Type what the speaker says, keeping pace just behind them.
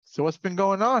So what's been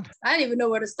going on? I don't even know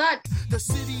where to start. The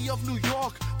city of New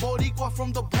York, Boricua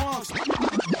from the Bronx.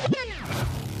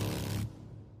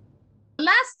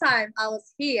 Last time I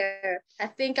was here, I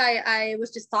think I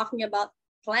was just talking about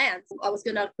plans. I was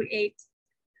going to create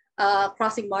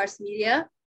Crossing Mars Media,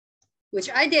 which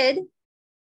I did.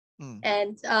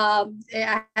 And it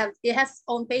has its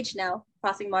own page now,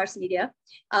 Crossing Mars Media.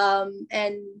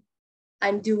 And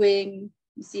I'm doing,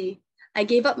 I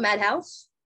gave up Madhouse.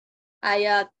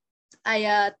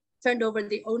 I turned over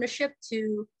the ownership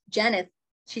to Janet.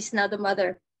 She's now the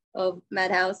mother of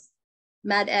Madhouse.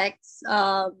 MadX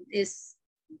is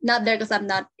not there because I'm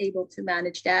not able to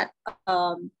manage that.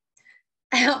 And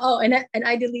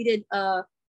I deleted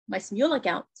my Smule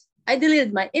account. I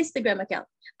deleted my Instagram account.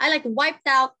 I like wiped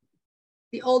out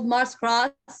the old Mars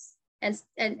Cross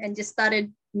and just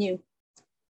started new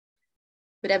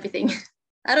with everything.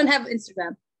 I don't have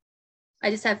Instagram. I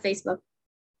just have Facebook.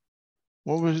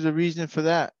 What was the reason for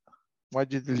that?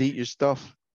 Why'd you delete your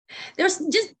stuff? There's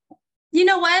just, you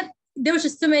know what? There was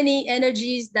just too many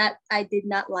energies that I did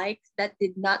not like, that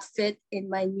did not fit in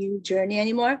my new journey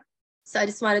anymore. So I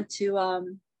just wanted to,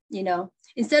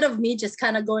 instead of me just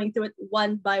kind of going through it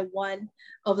one by one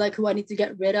of like who I need to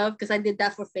get rid of, because I did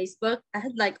that for Facebook. I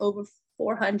had like over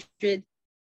 400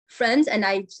 friends and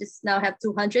I just now have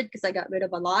 200 because I got rid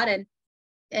of a lot.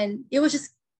 And it was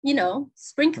just,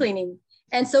 spring cleaning.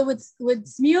 And so with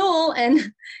Smule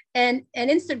and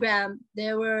Instagram,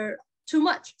 there were too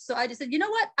much. So I just said, you know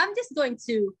what? I'm just going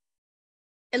to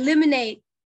eliminate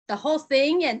the whole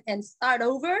thing and start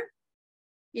over,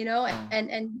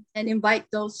 and invite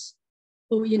those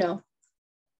who,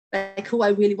 like who I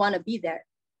really want to be there.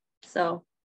 So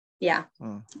yeah,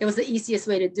 it was the easiest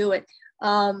way to do it.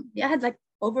 I had like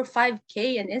over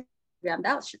 5K in Instagram.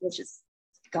 That was just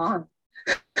gone.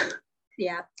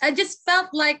 Yeah, I just felt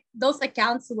like those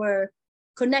accounts were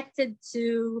connected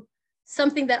to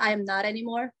something that I am not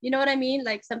anymore. You know what I mean?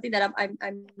 Like something that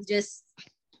I'm just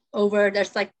over.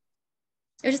 There's like,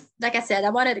 it's just like I said, I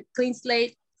wanted a clean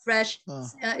slate, fresh.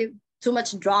 Too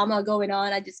much drama going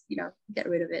on. I just get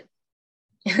rid of it.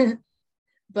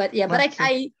 But yeah, but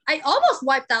I almost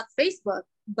wiped out Facebook.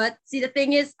 But see, the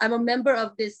thing is, I'm a member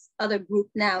of this other group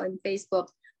now in Facebook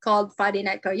called Friday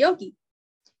Night Karaoke,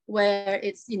 where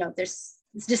it's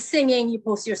it's just singing. You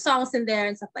post your songs in there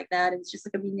and stuff like that. And it's just a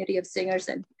community of singers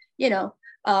and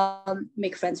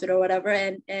make friends with or whatever.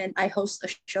 And I host a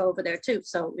show over there too.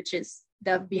 So which is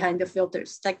the Behind the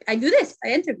Filters. Like I do this, I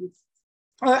interview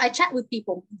or I chat with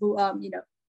people who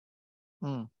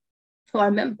who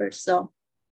are members. So,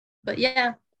 but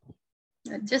yeah,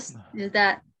 just is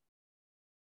that.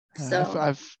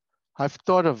 So I've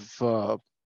thought of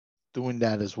doing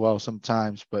that as well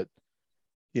sometimes, but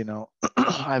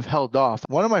I've held off.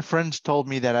 One of my friends told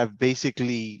me that I've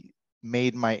basically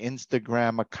made my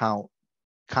Instagram account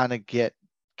kind of get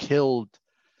killed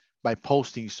by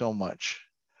posting so much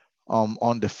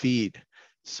on the feed.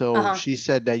 So she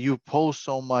said that you post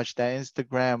so much that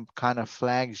Instagram kind of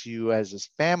flags you as a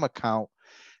spam account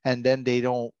and then they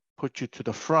don't put you to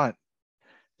the front.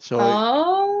 So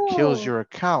it kills your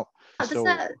account. So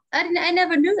I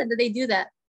never knew that they do that.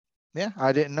 Yeah,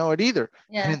 I didn't know it either.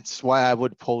 Yeah. Hence why I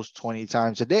would post 20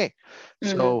 times a day.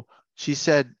 So she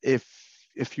said, if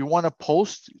you want to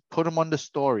post, put them on the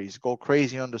stories, go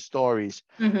crazy on the stories.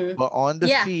 But on the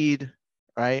feed,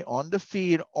 right? On the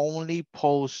feed, only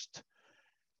post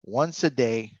once a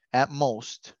day at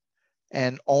most,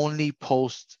 and only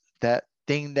post that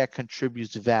thing that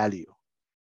contributes value.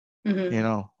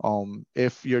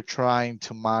 If you're trying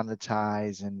to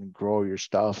monetize and grow your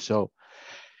stuff. So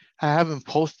I haven't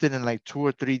posted in like 2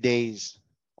 or 3 days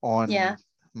on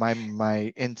my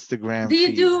Instagram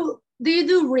feed. Do you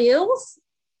do reels?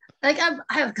 Like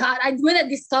when I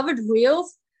discovered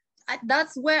reels,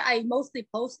 that's where I mostly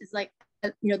post is like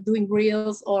doing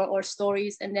reels or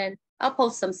stories, and then I'll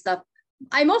post some stuff.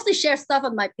 I mostly share stuff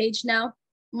on my page now.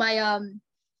 My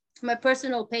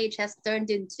personal page has turned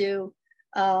into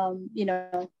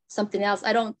something else.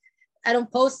 I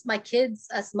don't post my kids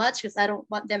as much because I don't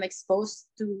want them exposed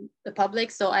to the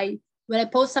public. So when I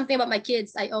post something about my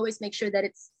kids, I always make sure that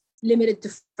it's limited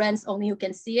to friends only who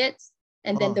can see it.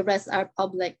 And then the rest are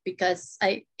public because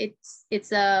I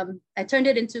turned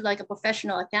it into like a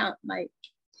professional account, my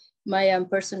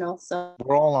personal. So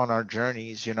we're all on our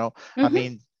journeys, I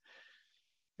mean,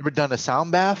 ever done a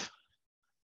sound bath?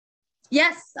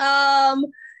 Yes.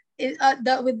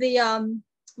 With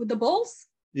the bowls.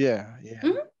 Yeah.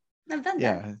 I've done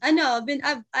that. I know.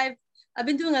 I've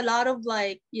been doing a lot of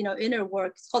like inner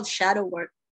work. It's called shadow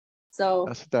work. So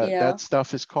that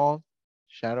stuff is called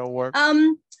shadow work.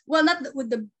 well, not with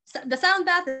the sound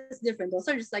bath is different. Those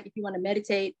are just like if you want to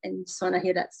meditate and you just want to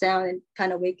hear that sound and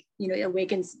kind of it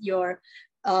awakens your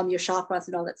chakras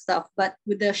and all that stuff. But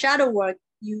with the shadow work,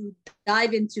 you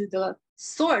dive into the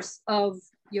source of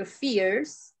your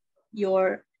fears,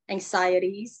 your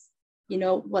anxieties,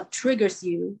 what triggers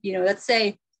you. Let's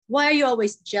say, why are you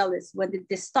always jealous? When did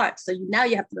this start? So now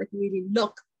you have to like really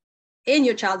look in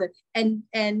your childhood, and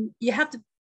you have to,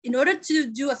 in order to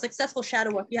do a successful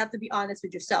shadow work, you have to be honest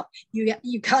with yourself. You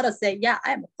gotta say, yeah,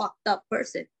 I'm a fucked up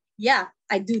person. Yeah,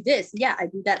 I do this. Yeah, I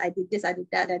do that. I did this. I did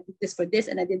that. I did this for this,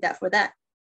 and I did that for that.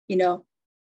 You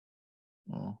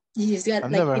just got.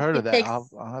 I've like, never heard of that. Takes,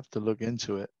 I'll have to look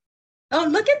into it. Oh,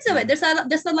 look into it. There's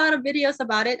a lot of videos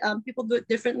about it. People do it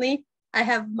differently. I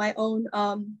have my own.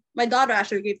 My daughter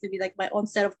actually gave to me like my own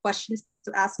set of questions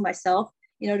to ask myself.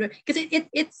 Because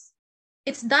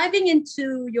it's diving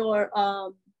into your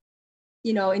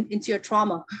into your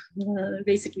trauma,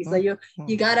 basically. So you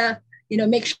gotta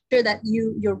make sure that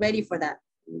you're ready for that.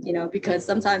 Because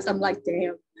sometimes I'm like,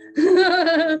 damn.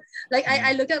 Like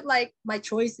I look at like my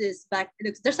choices back.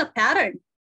 There's a pattern.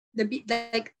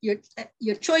 Like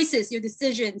your choices, your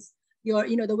decisions, your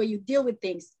the way you deal with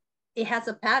things, it has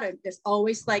a pattern. There's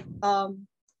always like a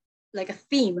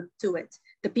theme to it.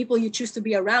 The people you choose to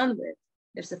be around with,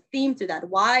 there's a theme to that.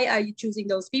 Why are you choosing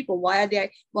those people? Why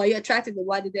are you attracted to them?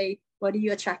 Why do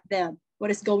you attract them?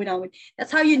 What is going on with?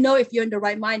 That's how you know if you're in the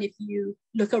right mind. If you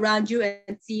look around you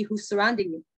and see who's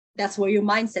surrounding you, that's where your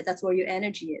mindset, that's where your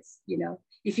energy is.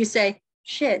 If you say,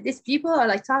 shit, these people are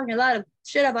like talking a lot of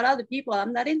shit about other people,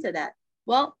 I'm not into that.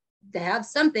 Well, they have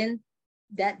something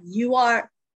that you are,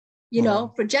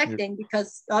 projecting,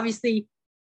 because obviously,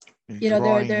 you're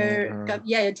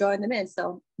drawing them in.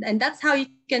 So, and that's how you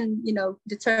can,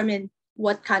 determine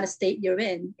what kind of state you're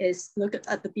in, is look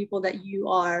at the people that you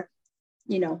are,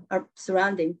 are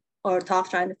surrounding or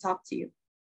trying to talk to you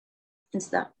and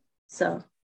stuff. So,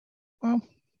 well,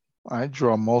 I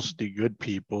draw mostly good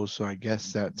people, so I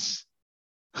guess that's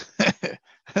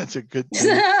that's a good thing.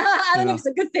 I don't think it's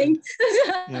a good thing.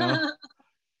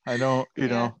 I don't,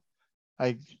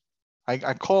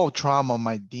 I call trauma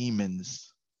my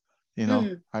demons.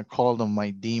 I call them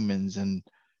my demons, and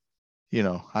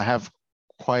I have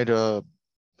quite a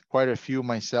few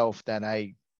myself that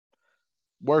I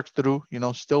worked through.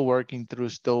 Still working through,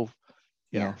 still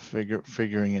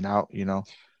figuring it out.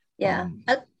 Yeah,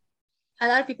 a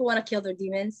lot of people want to kill their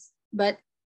demons, but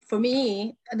for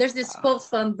me, there's this quote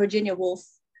from Virginia Woolf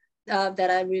that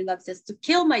I really love. Says, "To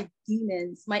kill my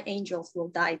demons, my angels will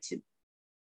die too."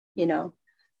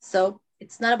 So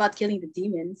it's not about killing the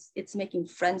demons. It's making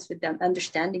friends with them,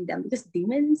 understanding them, because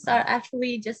demons are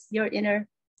actually just your inner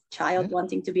child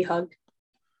wanting to be hugged.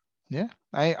 Yeah,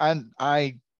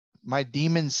 my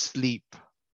demons sleep.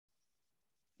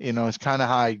 It's kind of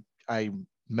how I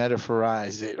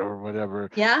metaphorize it or whatever.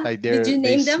 Yeah. Like did you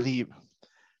name them? Sleep.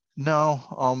 No.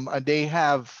 They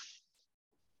have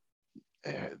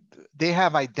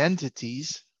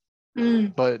identities,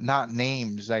 but not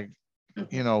names. Like,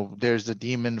 there's a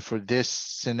demon for this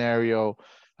scenario,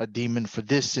 a demon for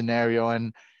this scenario,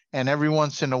 and every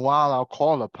once in a while I'll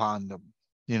call upon them.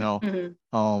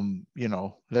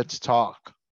 Let's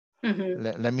talk.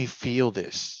 Let me feel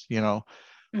this.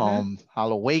 I'll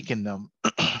awaken them.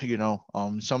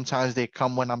 Sometimes they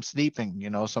come when I'm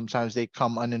sleeping. Sometimes they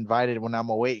come uninvited when I'm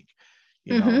awake.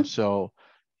 So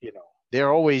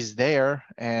they're always there.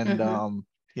 And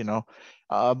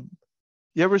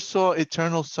you ever saw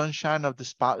Eternal Sunshine of the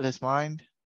Spotless Mind?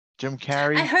 Jim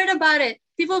Carrey? I heard about it.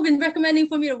 People have been recommending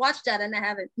for me to watch that, and I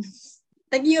haven't.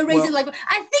 Like, you erase it. Like,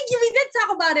 I think we did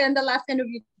talk about it in the last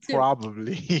interview too.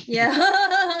 Probably. Yeah.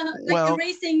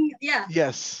 Erasing. Yeah.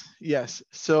 Yes.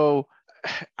 So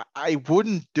I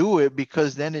wouldn't do it,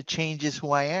 because then it changes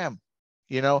who I am.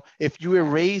 If you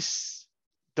erase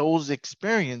those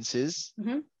experiences,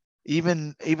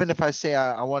 even if I say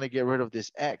I want to get rid of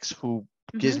this ex who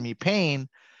gives me pain,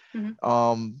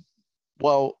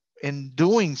 well, in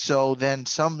doing so, then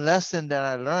some lesson that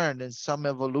I learned and some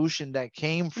evolution that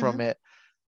came from it,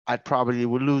 I probably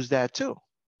would lose that too.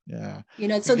 Yeah.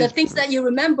 So the things that you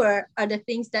remember are the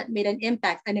things that made an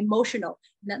impact, an emotional,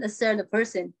 not necessarily the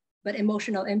person, but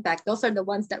emotional impact. Those are the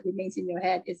ones that remains in your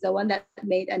head. It's the one that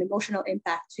made an emotional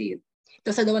impact to you.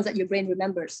 Those are the ones that your brain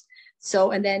remembers.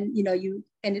 So, and then,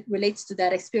 and it relates to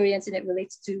that experience, and it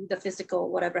relates to the physical,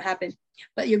 whatever happened.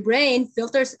 But your brain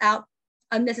filters out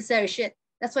unnecessary shit.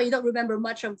 That's why you don't remember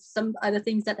much of some other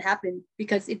things that happened,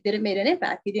 because it didn't make an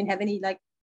impact. You didn't have any like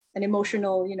an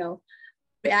emotional,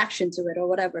 reaction to it or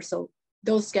whatever. So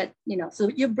those get, so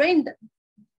your brain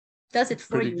does it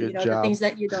for you. The things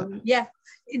that you don't,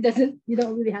 it doesn't, you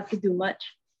don't really have to do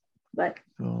much. But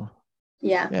So,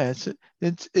 yeah. yeah,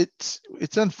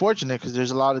 it's unfortunate because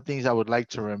there's a lot of things I would like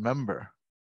to remember,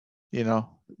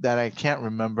 that I can't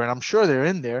remember, and I'm sure they're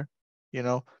in there,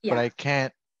 but Yeah.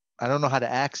 I don't know how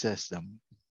to access them.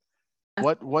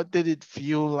 What did it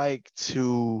feel like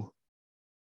to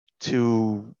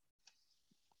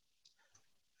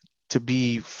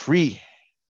be free?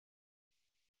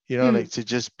 Like to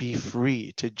just be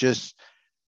free, to just,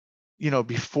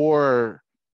 before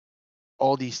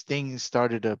all these things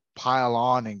started to pile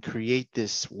on and create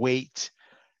this weight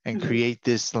and create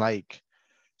this like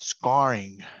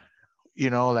scarring,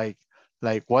 like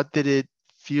what did it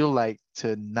feel like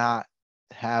to not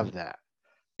have that?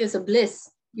 It's a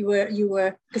bliss. You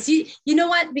were because you know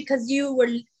what, because you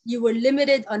were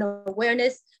limited on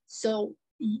awareness, so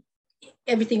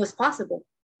everything was possible.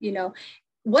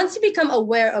 Once you become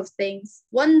aware of things,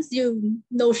 once you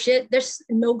know shit, there's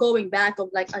no going back of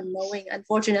like unknowing.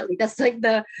 Unfortunately, that's like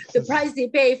the price they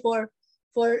pay for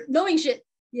knowing shit.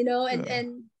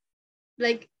 And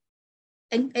like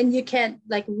and you can't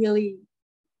like really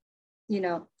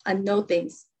unknow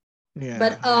things. Yeah.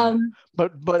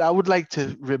 But I would like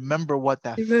to remember what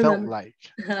that felt like.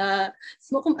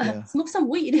 Smoke some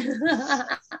weed.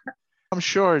 I'm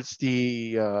sure it's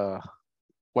the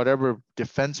whatever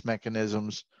defense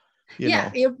mechanisms.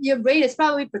 Your brain is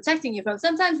probably protecting you from.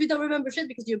 Sometimes we don't remember shit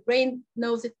because your brain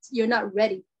knows you're not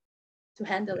ready to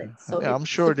handle it. So I'm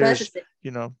sure there's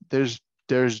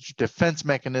there's defense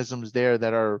mechanisms there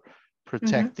that are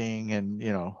protecting, and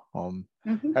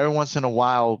every once in a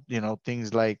while,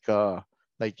 things like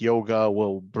yoga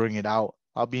will bring it out.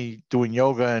 I'll be doing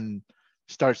yoga and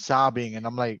start sobbing, and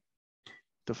I'm like,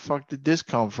 the fuck did this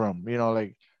come from?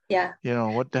 Yeah.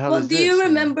 What the hell is do this? You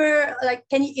remember, like,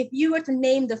 if you were to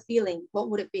name the feeling, what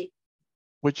would it be?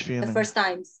 Which feeling? The first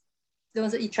times, the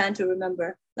ones that you're trying to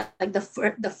remember, like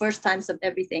the first times of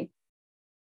everything.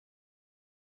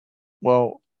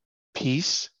 Well,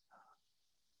 peace.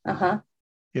 Uh-huh.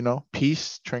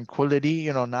 Peace,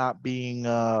 tranquility, not being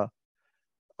on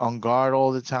guard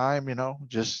all the time,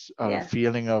 just a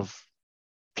feeling of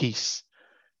peace,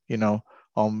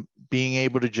 being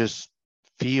able to just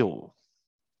feel,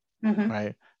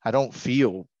 right? I don't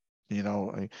feel,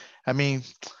 I mean,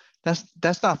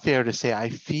 that's not fair to say I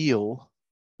feel,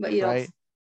 but you right? Don't,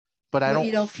 but I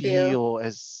don't feel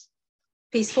as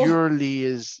peaceful, purely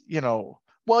as,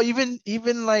 well,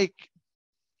 even like,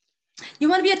 you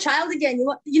want to be a child again.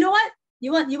 You know what?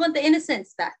 You want the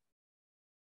innocence back.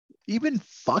 Even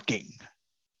fucking,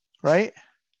 right?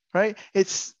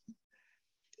 It's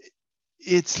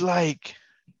like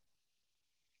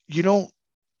you don't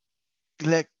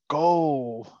let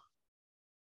go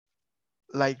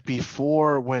like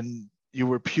before when you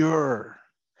were pure,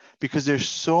 because there's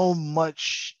so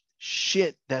much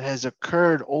shit that has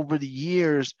occurred over the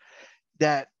years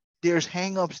that there's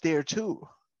hangups there too.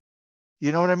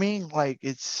 You know what I mean? Like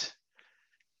it's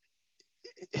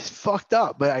fucked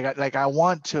up, but I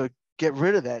want to get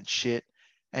rid of that shit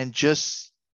and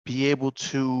just be able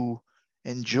to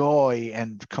enjoy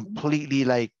and completely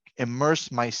like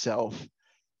immerse myself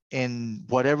in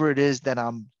whatever it is that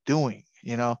I'm doing,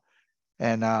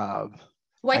 and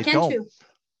why can't you?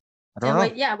 I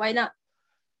don't know. Why not?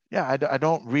 Yeah, I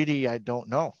don't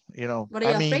know. What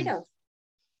are you afraid of?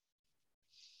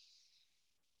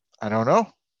 I don't know.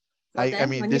 Well, I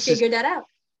mean, when you figure that out.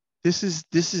 This is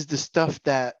the stuff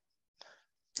that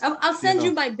I'll send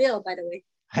you my bill, by the way.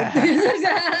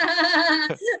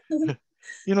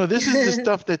 This is the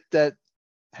stuff that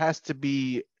has to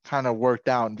be kind of worked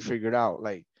out and figured out,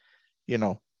 like,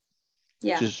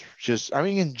 just I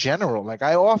mean, in general, like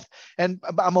and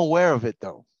I'm aware of it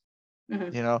though,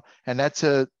 and that's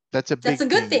a big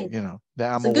good thing,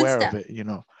 that I'm aware of it.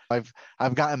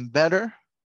 I've gotten better,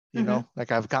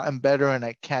 like I've gotten better, and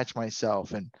I catch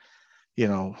myself, and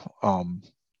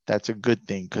that's a good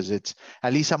thing, because it's,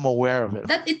 at least I'm aware of it.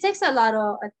 That it takes a lot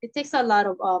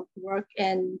of work,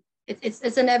 and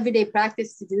it's an everyday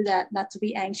practice to do that, not to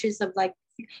be anxious of like,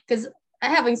 because I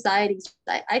have anxiety.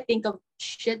 I think of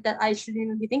shit that I shouldn't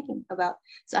even be thinking about.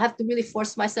 So I have to really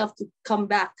force myself to come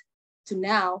back to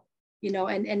now,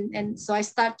 and so I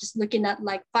start just looking at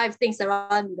like 5 things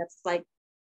around me that's like,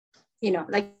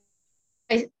 like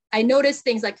I notice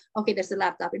things like, okay, there's a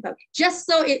laptop in front, just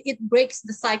so it breaks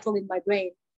the cycle in my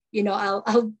brain.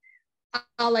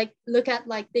 I'll like look at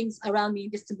like things around me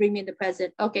just to bring me in the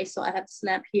present. Okay, so I have this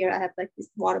lamp here. I have like this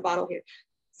water bottle here.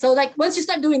 So like once you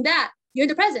start doing that, you're in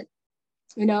the present,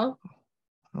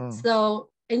 So,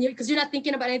 and because you're not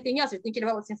thinking about anything else, you're thinking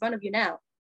about what's in front of you now.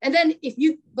 And then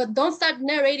but don't start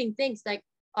narrating things like,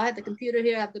 I have the computer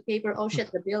here, I have the paper. Oh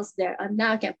shit, the bill's there. And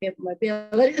now I can't pay for my bill.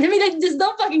 I mean, like, just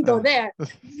don't fucking go there.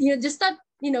 Just start,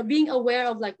 being aware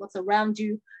of like what's around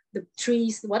you, the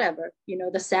trees, whatever,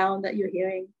 the sound that you're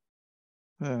hearing.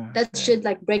 That should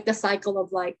like break the cycle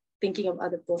of like thinking of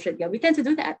other bullshit. Yeah, we tend to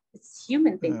do that. It's a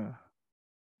human thing.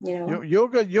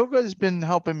 Yoga has been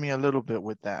helping me a little bit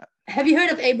with that. Have you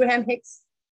heard of Abraham Hicks?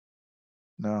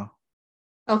 No.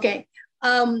 Okay.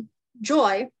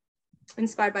 Joy,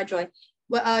 inspired by Joy.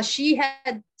 Well, she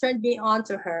had turned me on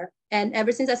to her, and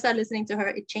ever since I started listening to her,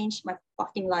 it changed my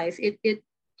fucking life. It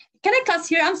Can I cuss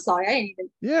here? I'm sorry, I didn't even.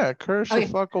 Yeah, curse the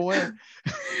fuck away.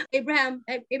 Abraham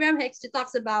Hicks, she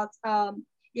talks about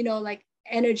like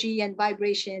energy and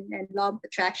vibration and law of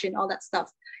attraction, all that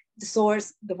stuff, the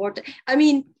source, the vortex. I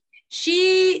mean,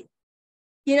 she,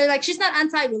 like, she's not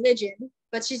anti-religion,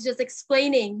 but she's just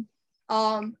explaining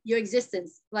your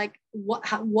existence, like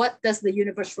what does the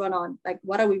universe run on, like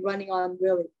what are we running on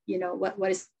really,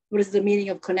 what is the meaning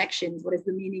of connections, what is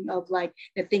the meaning of like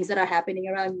the things that are happening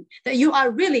around you, that you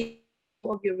are really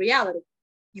of your reality.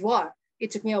 You are.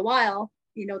 It took me a while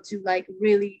to like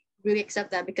really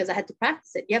accept that, because I had to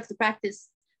practice it. You have to practice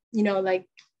like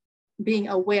being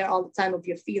aware all the time of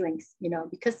your feelings,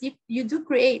 because you do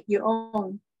create your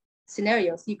own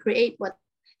scenarios. You create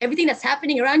everything that's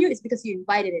happening around you is because you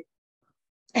invited it.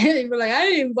 And you're like, I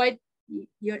didn't invite,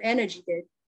 your energy did,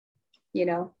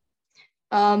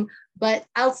 but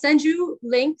I'll send you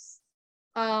links,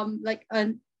 like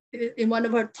in one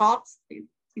of her talks,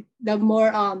 the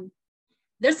more,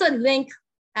 there's a link,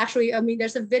 actually, I mean,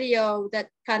 there's a video that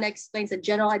kind of explains a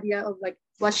general idea of like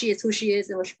what she is, who she is,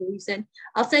 and what she believes in.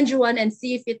 I'll send you one and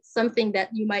see if it's something that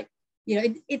you might,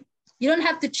 you don't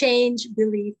have to change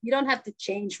belief. You don't have to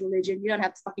change religion. You don't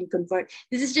have to fucking convert.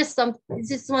 This is just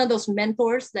one of those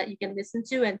mentors that you can listen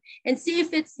to and see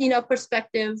if it's,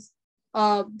 perspectives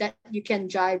that you can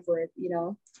jive with,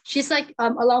 She's like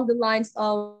along the lines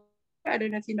of, I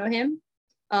don't know if you know him.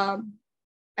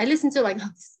 I listen to like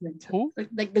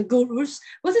the gurus.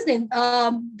 What's his name?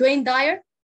 Wayne Dyer.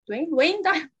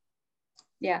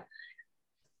 Yeah.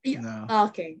 No.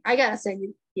 Okay. I gotta send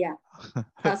you. Yeah.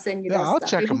 I'll send you. Yeah, I'll stuff.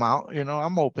 check them out.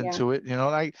 I'm open to it.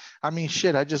 I mean,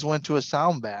 shit, I just went to a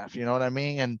sound bath, you know what I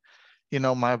mean? And,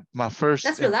 my first.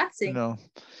 That's relaxing.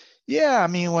 Yeah, I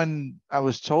mean, when I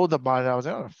was told about it, I was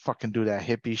like, I don't fucking do that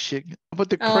hippie shit. But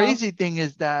the crazy thing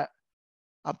is that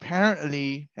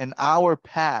apparently an hour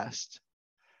passed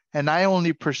and I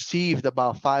only perceived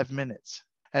about 5 minutes.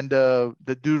 And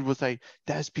the dude was like,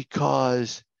 that's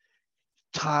because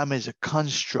time is a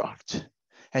construct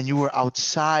and you were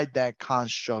outside that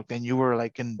construct and you were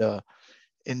like in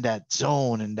that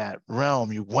zone, in that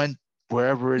realm. You went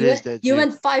wherever it is that you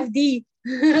went 5D.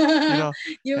 I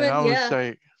was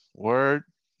like, word.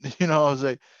 I was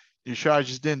like, you sure I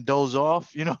just didn't doze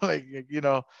off? And well, like, you could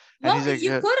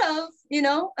have,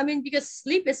 I mean, because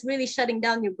sleep is really shutting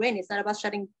down your brain. It's not about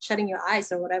shutting your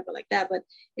eyes or whatever like that, but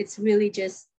it's really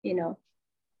just,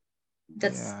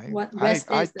 that's what rest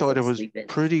is. I thought it was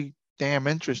pretty damn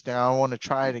interesting. I want to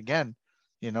try it again,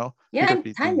 Yeah,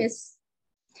 time is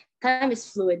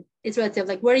fluid. It's relative.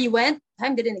 Like where you went,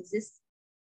 time didn't exist.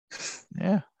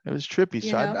 Yeah, it was trippy.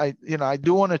 So I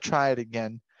do want to try it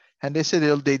again. And they said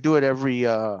they do it every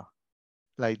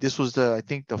like this was I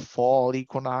think the fall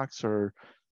equinox or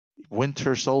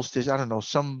winter solstice. I don't know,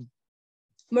 some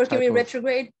Mercury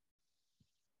retrograde.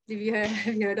 Have you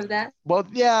heard of that? Well,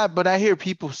 yeah, but I hear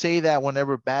people say that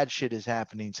whenever bad shit is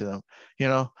happening to them.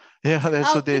 Yeah,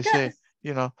 that's what they say.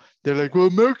 They're like, well,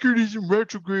 Mercury's in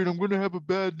retrograde. I'm gonna have a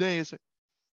bad day. It's like,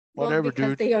 whatever, because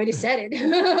dude. They already said it.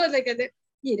 Like,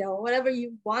 whatever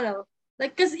you wanna,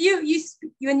 like, because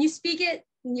when you speak it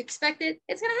and you expect it,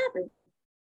 it's gonna happen.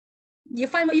 You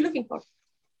find what you're looking for,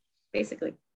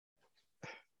 basically.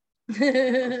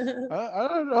 I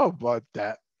don't know about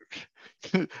that.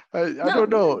 I don't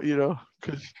know,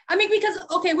 because I mean, because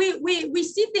okay, we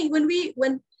see things when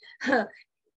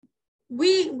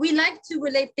we like to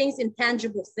relate things in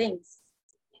tangible things.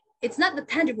 It's not the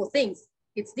tangible things,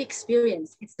 it's the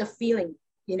experience, it's the feeling,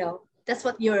 that's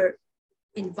what you're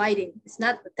inviting. It's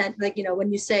not like,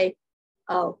 when you say,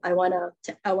 oh, I want a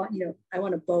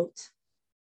boat.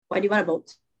 Why do you want a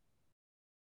boat?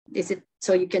 Is it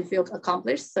so you can feel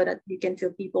accomplished, so that you can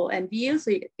feel people envy you,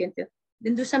 so you can feel,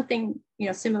 then do something,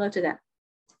 similar to that.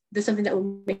 Do something that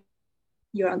will make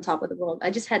you're on top of the world.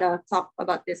 I just had a talk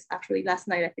about this actually last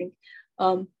night, I think.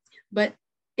 But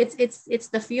it's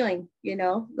the feeling,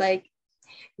 like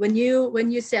when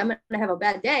you say I'm gonna have a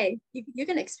bad day, you're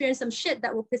gonna experience some shit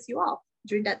that will piss you off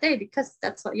during that day, because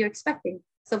that's what you're expecting.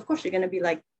 So of course you're gonna be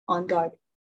like on guard,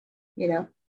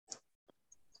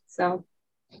 So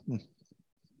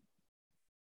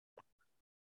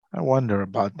I wonder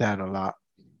about that a lot.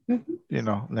 Mhm. You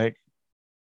know, like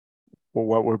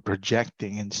what we're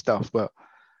projecting and stuff. But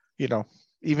you know,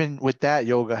 even with that,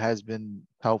 yoga has been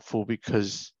helpful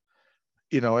because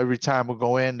every time we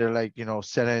go in, they're like,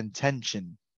 set an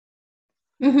intention.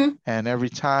 Mhm. And every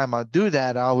time I do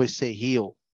that, I always say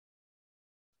heal,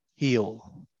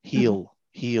 heal, Mhm. heal,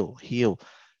 heal, heal.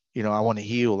 I want to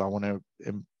heal. I want to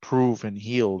improve and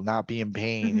heal, not be in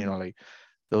pain. Mhm. Like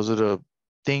those are the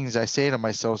things I say to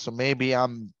myself. So maybe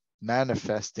I'm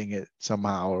manifesting it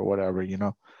somehow or whatever.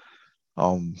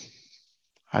 Um,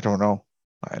 I don't know.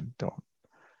 I don't.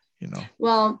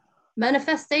 Well,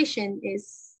 manifestation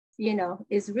is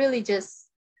really just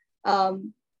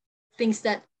um, things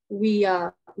that we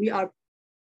are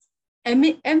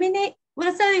emanate. What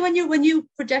is that when you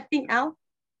projecting out,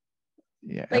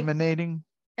 Yeah, like emanating.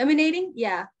 emanating?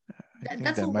 Yeah, I think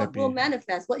that's that might what will be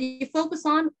manifest. What you focus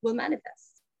on will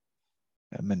manifest.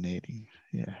 emanating.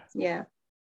 Yeah. Yeah,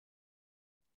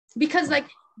 because like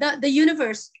the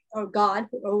universe or God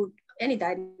or any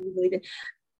deity we believe in,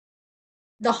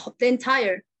 the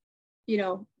entire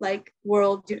like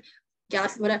world,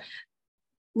 galaxy, whatever.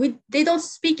 They don't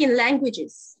speak in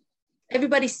languages.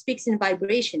 Everybody speaks in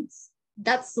vibrations.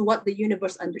 That's what the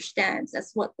universe understands.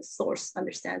 That's what the source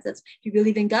understands. That's if you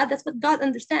believe in God, that's what God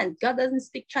understands. God doesn't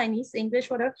speak Chinese, English,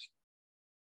 whatever.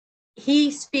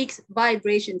 He speaks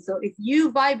vibration. So if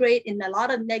you vibrate in a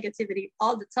lot of negativity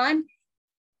all the time,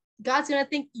 God's gonna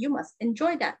think you must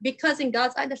enjoy that, because in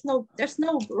God's eye, there's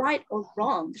no right or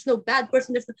wrong. There's no bad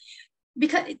person.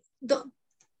 Because the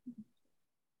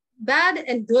bad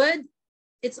and good,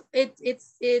 it's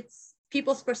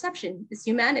people's perception. It's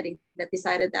humanity that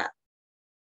decided that.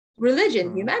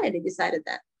 Religion, Uh, humanity decided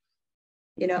that.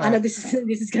 I uh, know this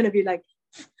is gonna be like,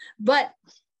 but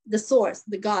the source,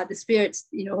 the God, the spirits,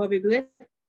 whoever you believe,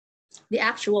 the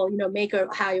actual, maker,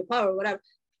 higher power, whatever.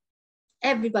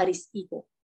 Everybody's equal.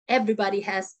 Everybody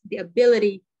has the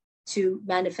ability to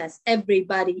manifest.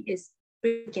 Everybody is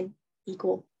freaking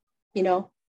equal, you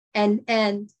know,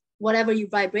 and whatever you're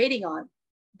vibrating on,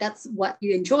 that's what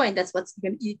you enjoy, and that's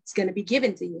it's going to be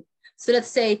given to you. So let's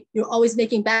say you're always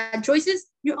making bad choices,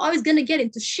 you're always going to get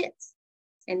into shit,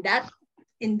 and that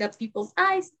in the people's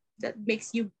eyes, that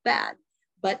makes you bad.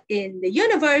 But in the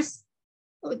universe,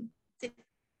 it's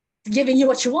giving you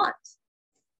what you want,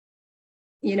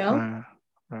 you know.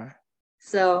 right.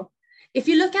 So if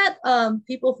you look at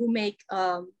people who make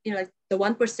like the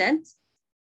 1%,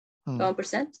 Hmm.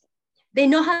 1%, they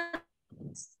know how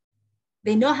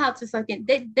to fucking,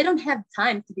 they don't have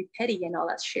time to be petty and all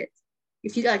that shit.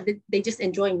 If you like, they just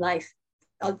enjoying life.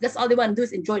 That's all they want to do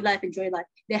is enjoy life.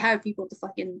 They hire people to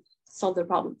fucking solve their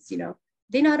problems.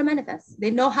 They know how to manifest.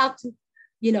 They know how to,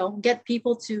 get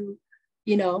people to,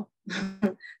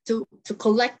 to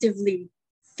collectively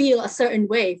feel a certain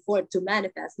way for it to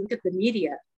manifest. Look at the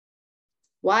media.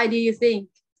 Why do you think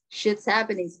shit's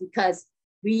happening? It's because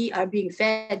we are being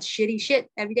fed shitty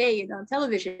shit every day on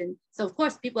television. So of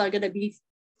course people are gonna be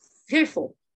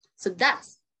fearful. So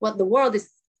that's what the world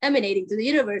is emanating to the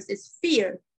universe, is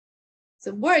fear.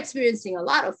 So we're experiencing a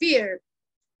lot of fear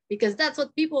because that's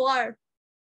what people are.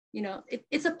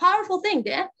 It's a powerful thing.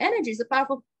 The energy is a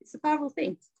powerful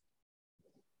thing.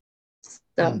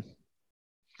 So,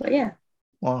 but yeah.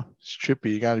 Well, it's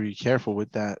trippy. You got to be careful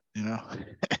with that. Yeah,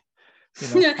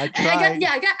 I tried.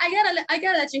 I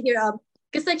gotta let you hear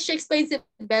because like she explains it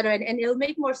better, and it'll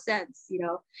make more sense,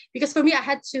 because for me I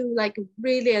had to like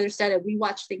really understand it. We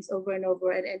watched things over and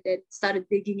over, and then started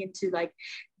digging into like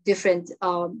different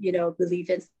belief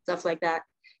and stuff like that.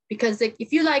 Because like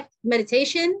if you like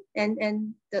meditation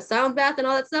and the sound bath and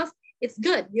all that stuff, it's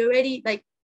good. You're already like,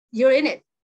 you're in it,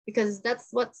 because that's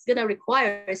what's gonna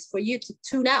require is for you to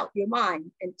tune out your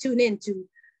mind and tune in to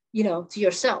to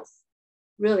yourself,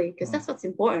 really, because that's what's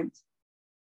important.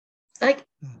 Like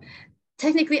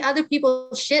technically other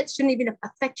people's shit shouldn't even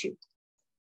affect you.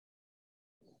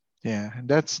 Yeah,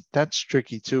 that's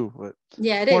tricky too. But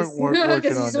Yeah, it is, working because you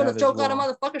on just want that to as choke out a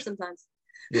well. motherfucker sometimes.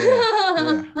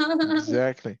 Yeah,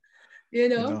 exactly. you You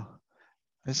know know,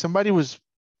 and somebody was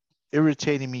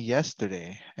irritating me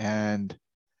yesterday, and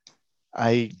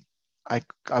I,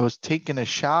 I was taking a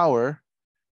shower,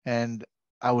 and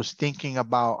I was thinking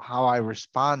about how I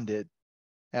responded,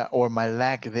 or my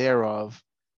lack thereof,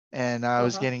 and I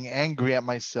was uh-huh. getting angry at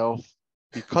myself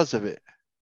because of it.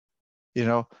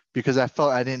 Because I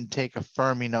felt I didn't take a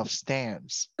firm enough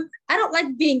stance. I don't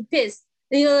like being pissed,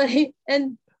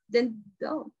 and then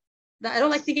don't. I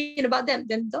don't like thinking about them,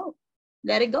 then don't.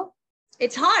 Let it go.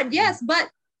 It's hard, yes, but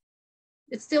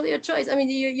it's still your choice. I mean,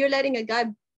 you're letting a guy,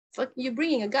 you're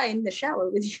bringing a guy in the shower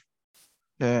with you.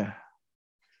 Yeah,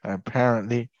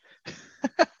 apparently.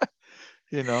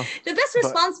 You know, The best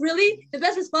response really,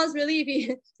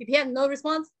 if you have no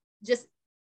response, just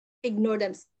ignore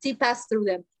them, see past through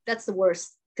them. That's the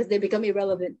worst because they become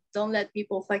irrelevant. Don't let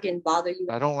people fucking bother you.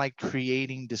 I don't like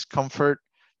creating discomfort.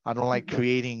 I don't like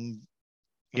creating,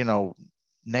 you know,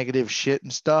 negative shit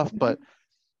and stuff, but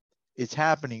it's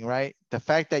happening, right? The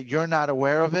fact that you're not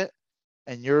aware of it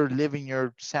and you're living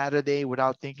your Saturday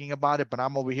without thinking about it, but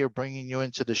I'm over here bringing you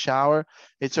into the shower,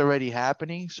 it's already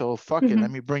happening. So fuck it.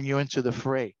 Let me bring you into the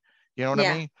fray. You know what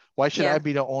I mean? Why should I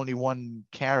be the only one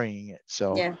carrying it?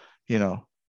 So, you know,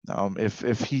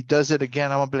 if he does it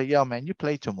again, I'm gonna be like, yo, man, you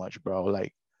play too much, bro.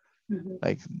 Like,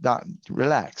 not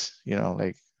relax, you know,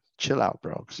 like chill out,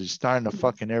 bro, because you're starting to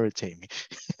fucking irritate me.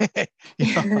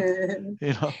 you know,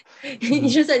 you know. You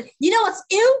just said, you know what's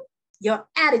ill? Your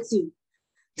attitude.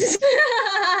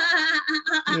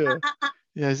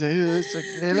 Yeah. So it's like,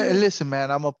 hey, listen,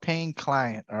 man, I'm a paying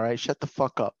client. All right, shut the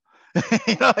fuck up.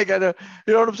 You know, like I don't,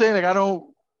 you know what I'm saying? Like I don't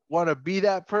want to be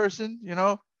that person. You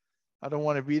know, I don't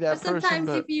want to be that but person. Sometimes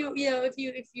but if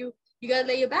you gotta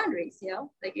lay your boundaries. You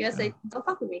know, like you gotta say, don't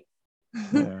fuck with me.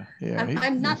 Yeah.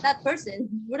 I'm not that person.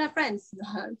 We're not friends.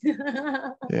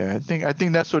 Yeah, I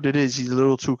think that's what it is. He's a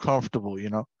little too comfortable, you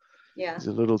know. Yeah. He's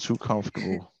a little too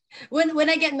comfortable. When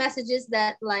I get messages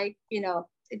that like, you know,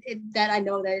 that I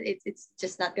know that it's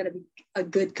just not gonna be a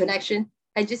good connection,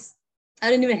 I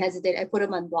don't even hesitate. I put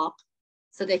them on block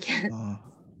so they can.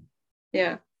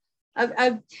 Yeah.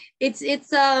 It's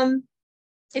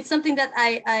something that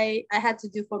I had to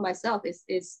do for myself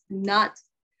is not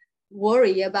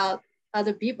worry about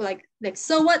other people. Like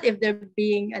so what if they're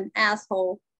being an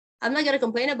asshole? I'm not gonna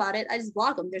complain about it. I just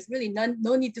block them. There's really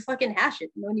no need to fucking hash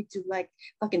it. No need to like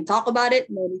fucking talk about it.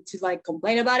 No need to like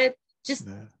complain about it. Just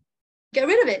get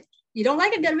rid of it. You don't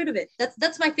like it, get rid of it.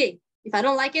 That's my thing. If I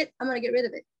don't like it, I'm gonna get rid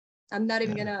of it. I'm not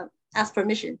even gonna ask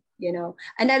permission, you know.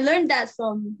 And I learned that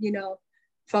from, you know,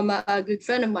 from a good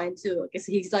friend of mine too. Because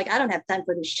he's like, I don't have time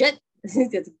for this shit.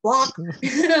 It's block.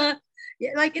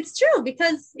 Yeah, like it's true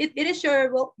because it is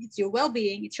it's your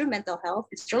well-being, it's your mental health,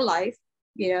 it's your life.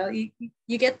 You know,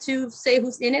 you get to say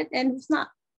who's in it and who's not.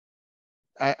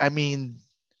 I mean,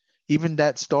 even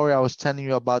that story I was telling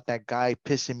you about that guy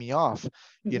pissing me off,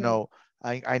 you know,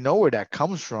 I know where that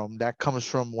comes from. That comes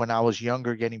from when I was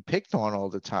younger, getting picked on all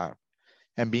the time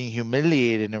and being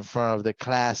humiliated in front of the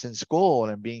class in school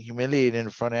and being humiliated in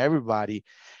front of everybody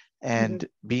and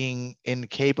being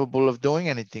incapable of doing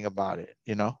anything about it,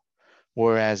 you know.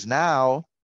 Whereas now,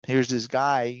 here's this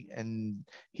guy, and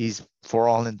he's, for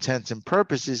all intents and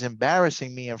purposes,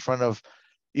 embarrassing me in front of,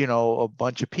 you know, a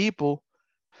bunch of people.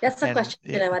 That's a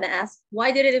question I want to ask.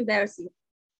 Why did it embarrass you?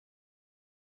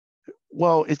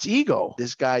 Well, it's ego.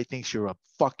 This guy thinks you're a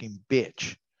fucking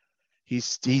bitch. He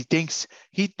thinks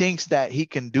that he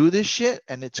can do this shit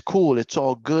and it's cool. It's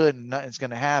all good and nothing's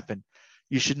gonna happen.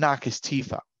 You should knock his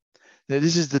teeth out. Now,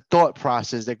 this is the thought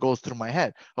process that goes through my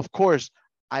head. Of course,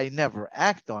 I never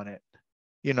act on it,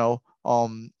 you know,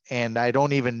 and I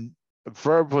don't even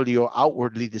verbally or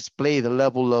outwardly display the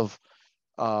level of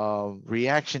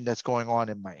reaction that's going on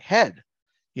in my head,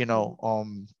 you know,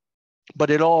 but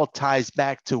it all ties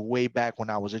back to way back when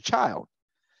I was a child,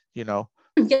 you know.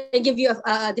 Can I give you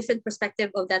a different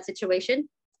perspective of that situation?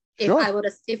 Sure. If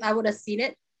I would have seen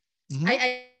it,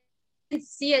 I didn't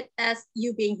see it as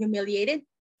you being humiliated.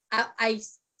 I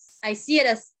see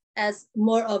it as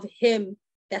more of him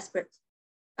desperate.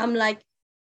 I'm like,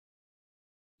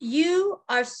 you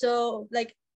are so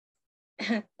like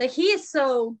like he is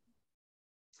so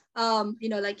you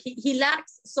know, like he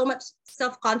lacks so much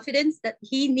self-confidence that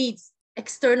he needs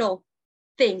external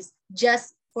things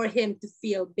just for him to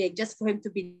feel big, just for him to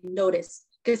be noticed,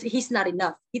 because he's not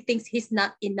enough. He thinks he's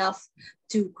not enough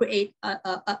to create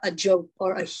a joke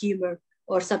or a humor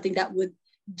or something that would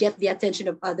get the attention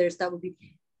of others. That would be,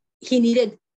 he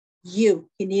needed you.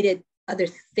 He needed other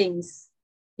things,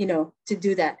 you know, to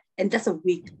do that. And that's a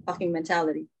weak fucking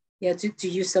mentality, you know, to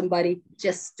use somebody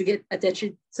just to get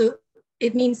attention. So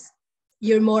it means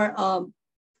you're more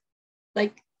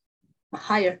like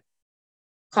higher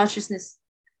consciousness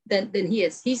than he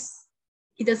is. He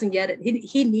doesn't get it.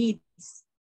 He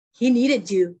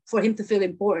needed you for him to feel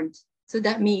important. So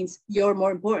that means you're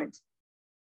more important.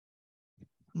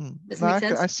 Does that make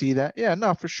sense? I see that. Yeah,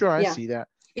 no, for sure. I see that.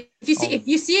 If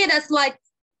you see it as like,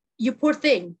 you poor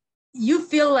thing, you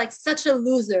feel like such a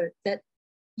loser that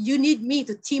you need me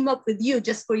to team up with you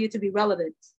just for you to be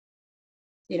relevant.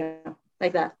 You know,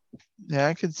 like that. Yeah,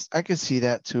 I could see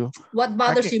that too. What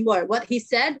bothers you more, what he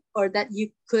said, or that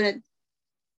you couldn't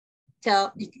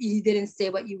tell, you didn't say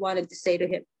what you wanted to say to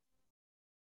him?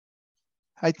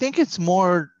 I think it's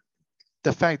more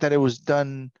the fact that it was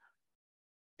done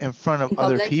in front of In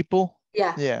other public? people.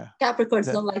 Yeah. Yeah. Capricorns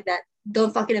That- don't like that.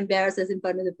 Don't fucking embarrass us in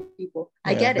front of the people.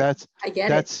 I yeah, get it. I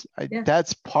get it. Yeah.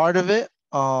 That's part of it.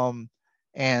 And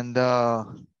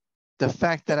the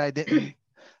fact that I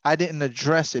didn't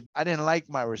address it, I didn't like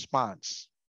my response,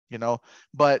 you know.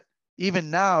 But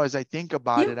even now, as I think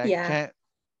about it, Yeah.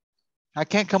 I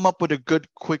can't come up with a good,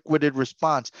 quick-witted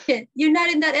response. You're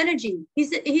not in that energy.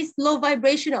 He's low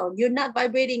vibrational. You're not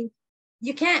vibrating.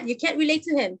 You can't relate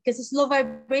to him because it's low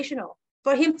vibrational.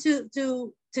 For him to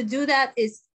do that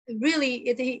is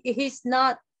really he's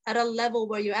not at a level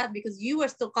where you're at, because you were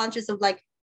still conscious of, like,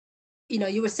 you know,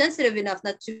 you were sensitive enough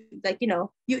not to, like, you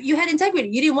know, you had integrity.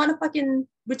 You didn't want to fucking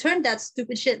return that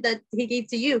stupid shit that he gave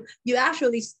to you. You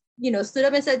actually, you know, stood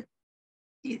up and said,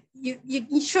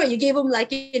 you sure, you gave him,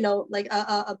 like, you know, like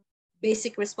a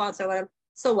basic response or whatever.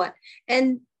 So what?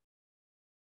 And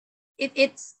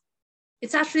it's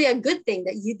actually a good thing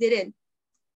that you didn't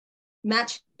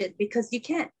match it, because you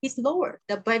can't. He's lower.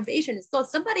 The vibration is low.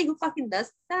 Somebody who fucking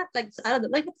does that, like, I don't know,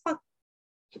 like, what the fuck?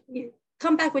 You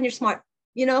come back when you're smart,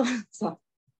 you know. So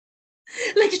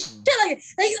like shit, like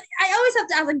I always have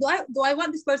to ask, like, do I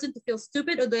want this person to feel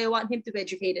stupid, or do I want him to be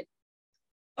educated,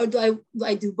 or do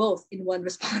I do both in one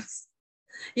response?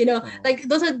 You know, like,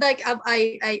 those are, like,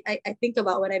 I think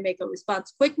about when I make a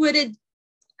response. Quick-witted,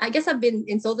 I guess I've been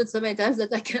insulted so many times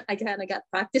that I kind of got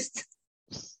practiced.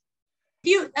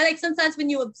 You like, sometimes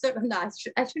when you observe, no,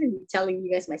 I shouldn't be telling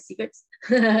you guys my secrets,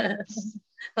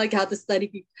 like how to study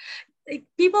people. Like,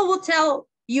 people will tell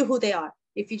you who they are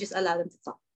if you just allow them to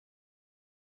talk.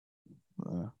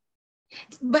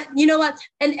 But you know what?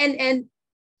 And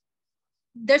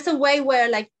there's a way where,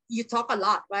 like, you talk a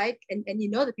lot, right? And you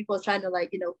know that people are trying to, like,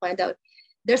 you know, find out.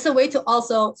 There's a way to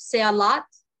also say a lot,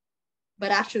 but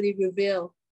actually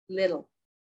reveal little.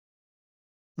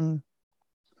 You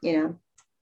know,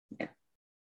 yeah.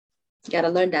 You gotta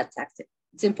learn that tactic.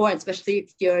 It's important, especially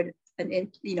if you're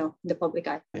in the public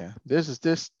eye. Yeah, there's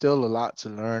still a lot to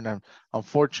learn, and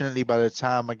unfortunately, by the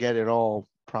time I get it all,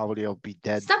 probably I'll be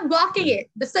dead. Stop blocking it.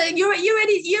 So you're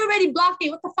already blocking.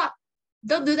 What the fuck?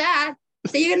 Don't do that.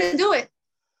 So you're gonna do it.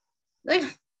 Like,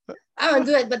 I want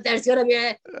to do it, but there's gonna be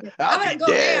I want to go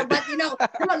there, but you know,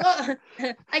 I'm gonna go.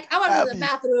 Like, I want to go to the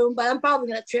bathroom, but I'm probably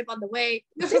gonna trip on the way.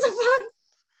 What the fuck?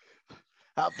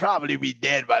 I'll probably be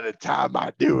dead by the time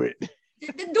I do it. Do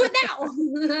it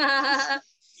now.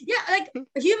 Yeah, like,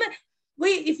 human.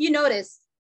 If you notice,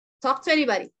 talk to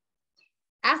anybody,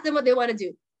 ask them what they want to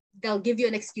do. They'll give you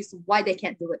an excuse why they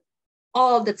can't do it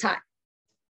all the time.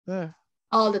 Yeah.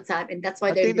 All the time, and that's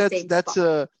why they're in the same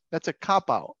spot. That's a cop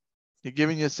out. You're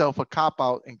giving yourself a cop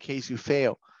out in case you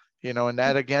fail, you know, and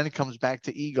that again comes back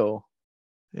to ego.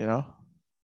 You know,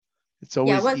 it's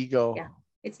always ego. Yeah,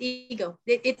 it's ego.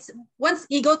 It's once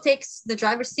ego takes the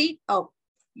driver's seat. Oh,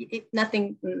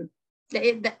 nothing.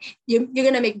 You're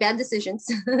gonna make bad decisions,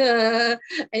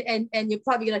 and you're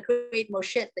probably gonna create more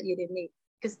shit that you didn't need,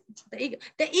 because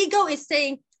the ego is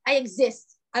saying, I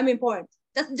exist, I'm important.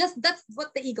 That's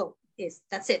what the ego is.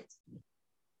 That's it.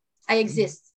 I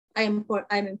exist. I'm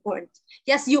important.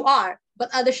 Yes, you are, but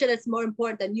other shit is more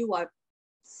important than you are.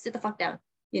 Sit the fuck down,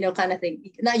 you know, kind of thing.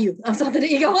 Not you. I'm talking to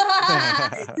the ego.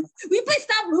 We please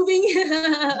stop moving.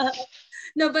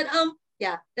 No, but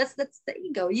yeah, that's the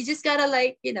ego. You just gotta,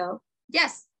 like, you know,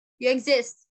 yes, you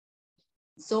exist.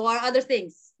 So are other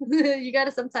things. You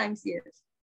gotta sometimes, yeah,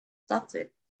 talk to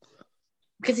it.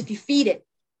 Because if you feed it,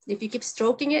 if you keep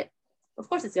stroking it, of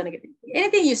course it's gonna get big.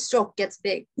 Anything you stroke gets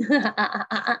big.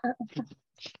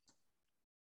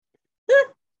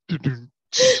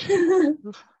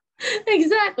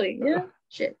 Exactly. Yeah.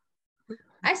 Shit.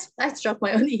 I stroke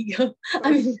my own ego.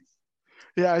 I mean,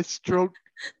 yeah, I stroke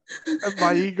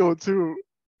my ego too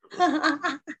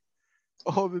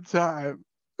all the time.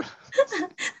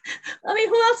 I mean,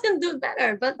 who else can do it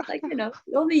better? But, like, you know,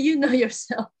 only you know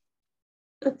yourself.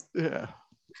 Yeah.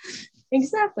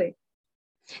 Exactly.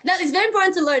 Now, it's very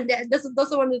important to learn that. Those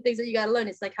are one of the things that you gotta learn.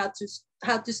 It's like how to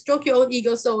stroke your own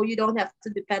ego, so you don't have to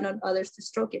depend on others to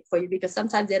stroke it for you, because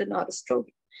sometimes they don't know how to stroke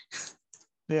it.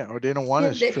 Yeah, or they don't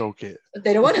want to stroke it.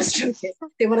 They don't want to stroke it.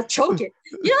 They want to choke it.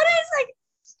 You know what I mean? It's like,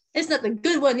 it's not the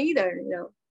good one either, you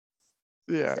know.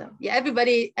 Yeah. So, yeah,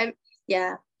 everybody,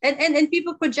 yeah. And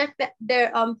people project that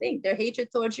their their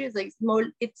hatred towards you. It's like,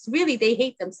 it's really, they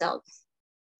hate themselves.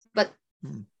 But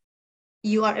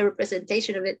you are a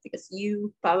representation of it, because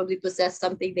you probably possess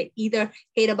something they either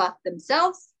hate about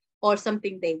themselves or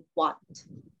something they want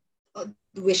or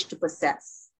wish to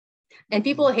possess. And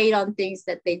people hate on things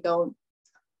that they don't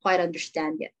quite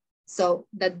understand yet. So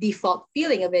the default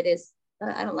feeling of it is,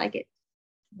 I don't like it.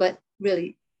 But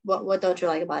really, what don't you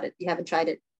like about it? You haven't tried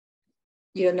it.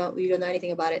 you don't know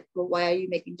anything about it. Well, why are you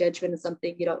making judgment on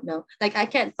something you don't know? Like I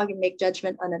can't fucking make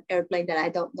judgment on an airplane that I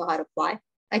don't know how to fly.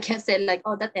 I can't say like,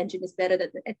 oh, that engine is better than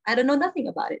I don't know nothing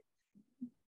about it.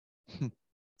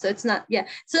 So it's not, yeah.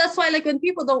 So that's why like when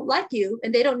people don't like you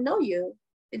and they don't know you,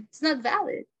 it's not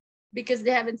valid because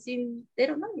they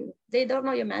don't know you. They don't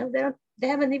know your man. They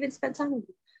haven't even spent time with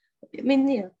you. I mean,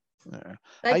 Yeah.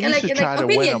 like I used to try to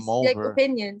win them like over.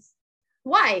 opinions.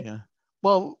 Why? Yeah.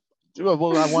 Well,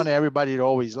 I want everybody to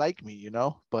always like me,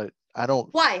 but I don't,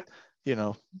 Why?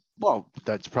 well,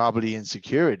 that's probably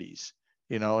insecurities,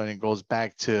 and it goes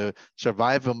back to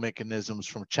survival mechanisms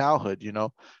from childhood,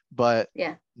 but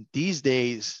Yeah. these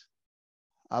days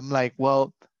I'm like,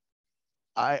 well,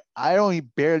 I only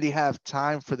barely have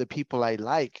time for the people I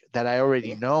like that I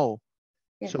already know.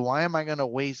 Yeah. So why am I going to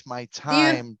waste my Do you-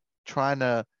 time trying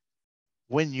to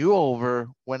win you over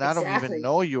when I don't even Exactly.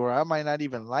 know you, or I might not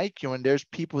even like you? And there's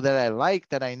people that I like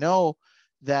that I know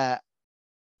that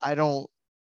I don't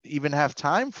even have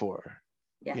time for,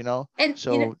 Yeah. And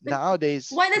So nowadays,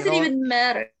 why does it even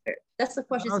matter? That's the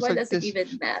question. I was Why like does it this,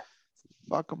 even matter?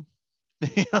 fuck them.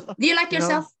 Do you like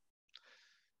yourself?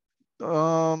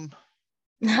 I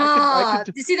could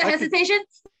do, You see the I could, hesitation?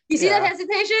 You see that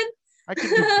hesitation?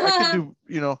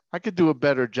 I could do a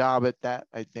better job at that,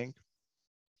 I think.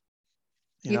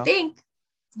 You think?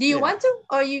 Do you Yeah. want to?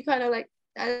 Or you kind of like,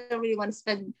 I don't really want to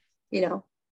spend, Well,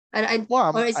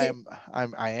 or is it,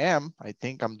 I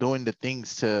think I'm doing the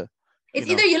things to, it's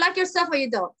either you like yourself or you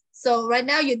don't. So right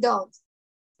now you don't.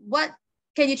 What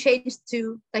can you change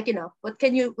to, like, what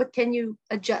can you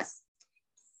adjust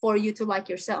for you to like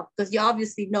yourself? Because you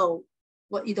obviously know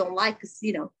what you don't like, because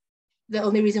the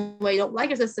only reason why you don't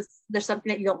like yourself is there's something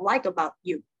that you don't like about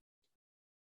you.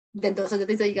 Then those are the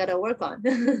things that you got to work on.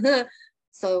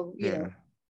 So Yeah.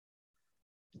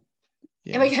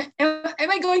 am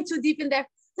I going too deep in there?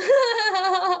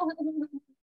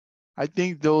 I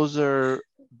think those are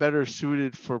better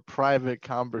suited for private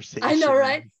conversation. I know,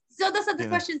 right? So those are the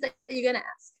questions that you're gonna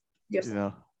ask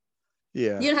yourself.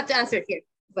 Yeah. You don't have to answer it here,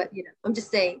 but I'm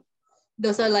just saying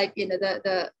those are like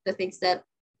the things that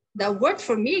worked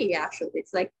for me. Actually,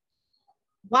 it's like,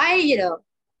 why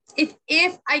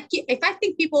if I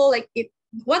think people, like, if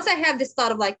once I have this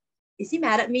thought of like, is he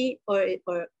mad at me, or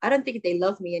I don't think they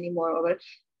love me anymore, or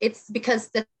it's because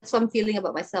that's what I'm feeling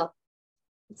about myself.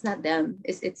 It's not them.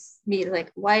 It's me.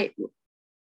 Like, why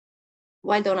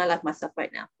don't I like myself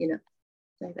right now?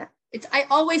 Like that. I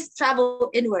always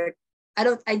travel inward.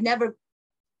 I never,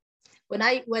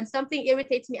 when something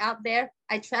irritates me out there,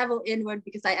 I travel inward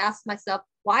because I ask myself,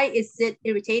 why is it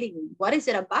irritating me? What is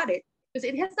it about it? Because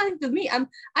it has nothing to do with me.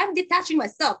 I'm detaching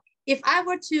myself. If I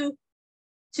were to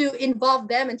involve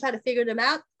them and try to figure them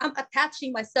out, I'm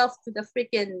attaching myself to the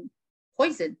freaking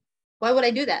poison. Why would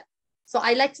I do that? So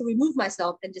I like to remove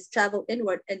myself and just travel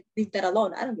inward and leave that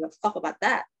alone. I don't give a fuck about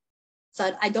that.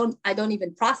 So I don't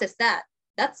even process that.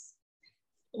 That's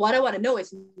what I want to know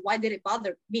is, why did it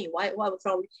bother me? Why was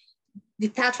wrong?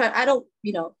 Detach, right? I don't,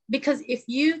 because if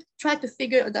you try to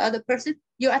figure out the other person,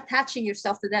 you're attaching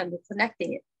yourself to them, you're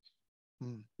connecting it.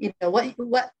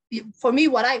 What for me,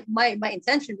 my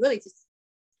intention really is just,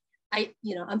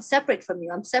 I'm separate from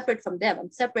you. I'm separate from them.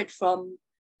 I'm separate from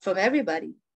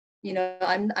everybody.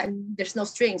 I'm there's no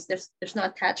strings. There's no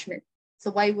attachment.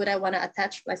 So why would I want to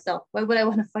attach myself? Why would I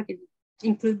want to fucking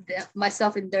include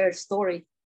myself in their story?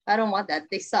 I don't want that.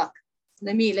 They suck.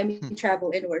 Let me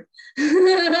travel inward.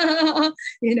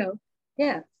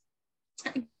 Yeah.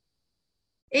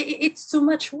 It's too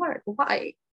much work.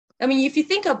 Why? I mean, if you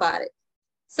think about it,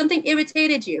 something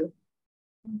irritated you,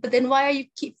 but then why are you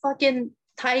keep fucking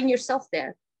tying yourself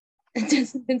there and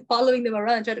just following them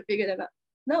around, trying to figure them out?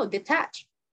 No, detach.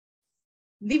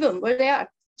 Leave them where they are.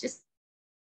 Just,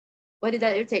 why did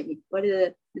that irritate me?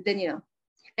 Then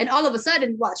and all of a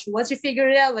sudden, watch, once you figure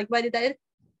it out, like, why did that?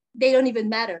 They don't even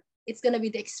matter. It's gonna be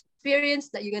the experience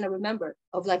that you're gonna remember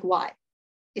of, like, why.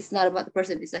 It's not about the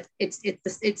person. It's like it's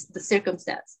the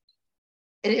circumstance,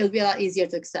 and it'll be a lot easier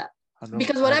to accept,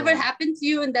 because whatever happened to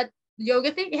you in that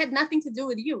yoga thing, it had nothing to do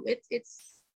with you.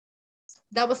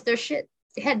 That was their shit.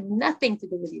 It had nothing to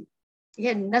do with you. It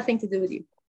had nothing to do with you.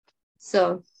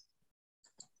 So,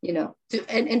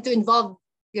 to involve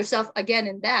yourself again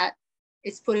in that,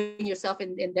 it's putting yourself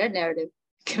in their narrative,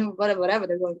 whatever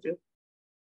they're going through.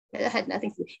 That had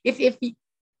nothing to do.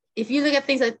 If you look at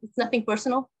things like it's nothing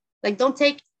personal, like, don't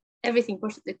take everything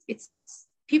personal. It's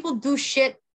people do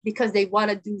shit because they want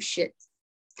to do shit.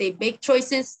 They make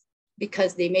choices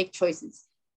because they make choices.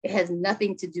 It has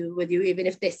nothing to do with you, even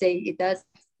if they say it does.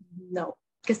 No,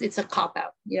 because it's a cop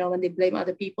out. When they blame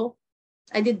other people.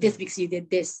 I did this because you did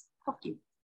this. Fuck you.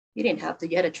 You didn't have to.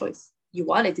 You had a choice. you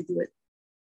wanted to do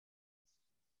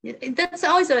it. That's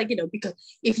always like, because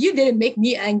if you didn't make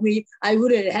me angry, I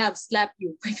wouldn't have slapped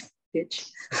you, like, bitch.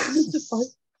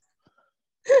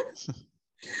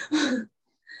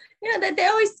 That they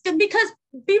always, because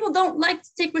people don't like to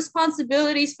take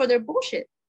responsibilities for their bullshit.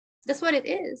 That's what it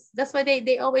is. That's why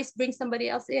they always bring somebody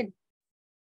else in.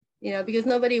 Because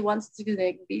nobody wants to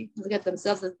look at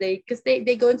themselves because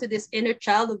they go into this inner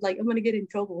child of like, I'm gonna get in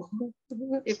trouble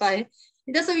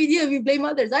that's what we do. We blame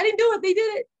others. I didn't do it. They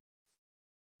did it.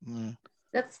 Mm.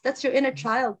 That's your inner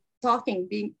child talking,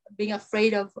 being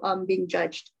afraid of being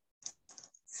judged.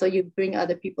 So you bring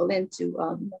other people in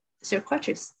to your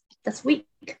crutches. That's weak.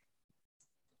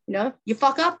 You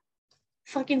fuck up,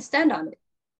 fucking stand on it.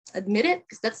 Admit it,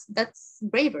 because that's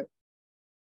braver.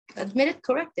 Admit it,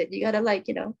 correct it. You gotta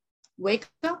wake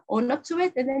up, own up to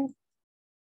it, and then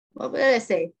what did I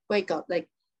say? Wake up,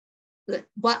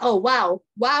 wow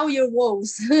your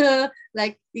woes.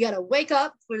 Like, you gotta wake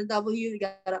up for the W, you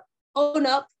gotta own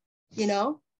up,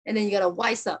 and then you gotta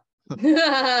wise up.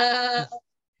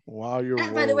 Wow your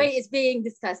woes. By the way, it's being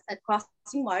discussed at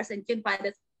Crossing Mars, and you can find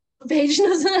it page.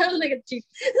 like a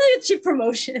cheap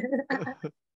promotion.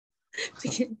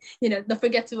 Don't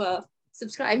forget to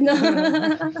subscribe. No.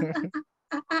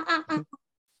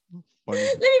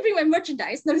 Let me bring my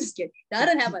merchandise. No, I'm just kidding. No, I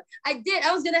don't have one. I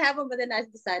was gonna have one, but then I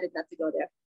decided not to go there.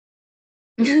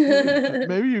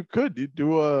 Maybe you could. You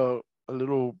do a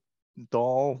little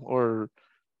doll or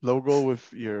logo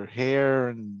with your hair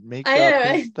and makeup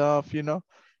and stuff.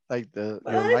 Like your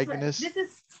likeness.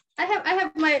 I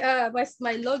have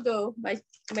my logo, my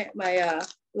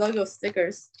logo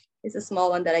stickers. It's a small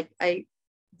one that I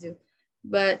do,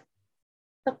 but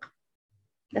look,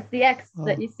 that's the X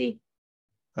that you see.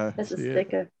 That's a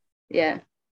sticker. Yeah,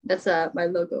 that's my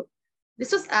logo.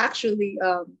 This was actually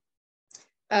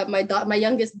my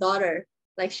youngest daughter.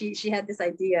 Like, she had this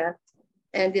idea,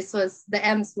 and this was, the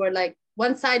M's were like,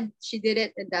 one side she did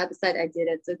it and the other side I did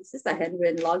it. So this is a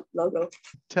handwritten logo.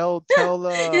 Tell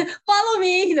follow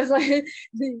me.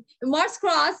 Mars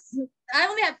Cross. I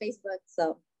only have Facebook,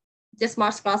 so just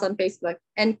Mars Cross on Facebook,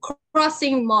 and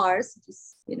Crossing Mars.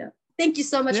 Just thank you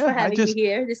so much for having me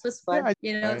here. This was fun.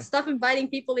 Stop inviting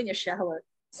people in your shower.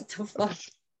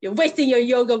 You're wasting your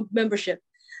yoga membership.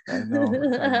 I know.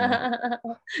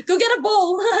 Go get a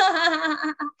bowl.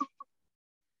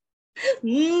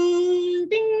 Ding.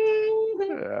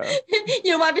 Yeah.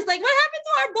 Your wife is like, what happened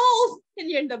to our bowl? And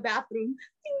you're in the bathroom.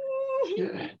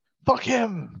 Yeah. Fuck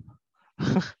him.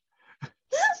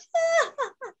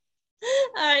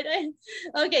 All right.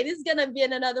 Okay, this is gonna be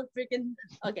another freaking.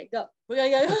 Okay, go. We're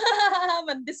gonna go. I'm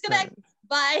gonna disconnect.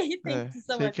 Bye. Thank you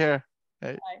so much. Take care.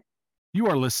 Bye. You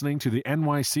are listening to the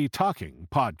NYC Talking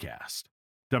podcast.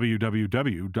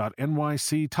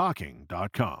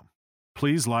 www.nyctalking.com.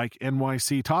 Please like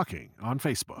NYC Talking on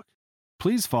Facebook.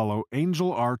 Please follow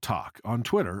Angel R Talk on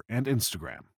Twitter and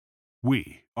Instagram.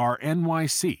 We are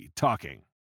NYC Talking,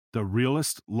 the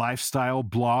realest lifestyle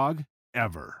blog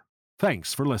ever.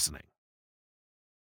 Thanks for listening.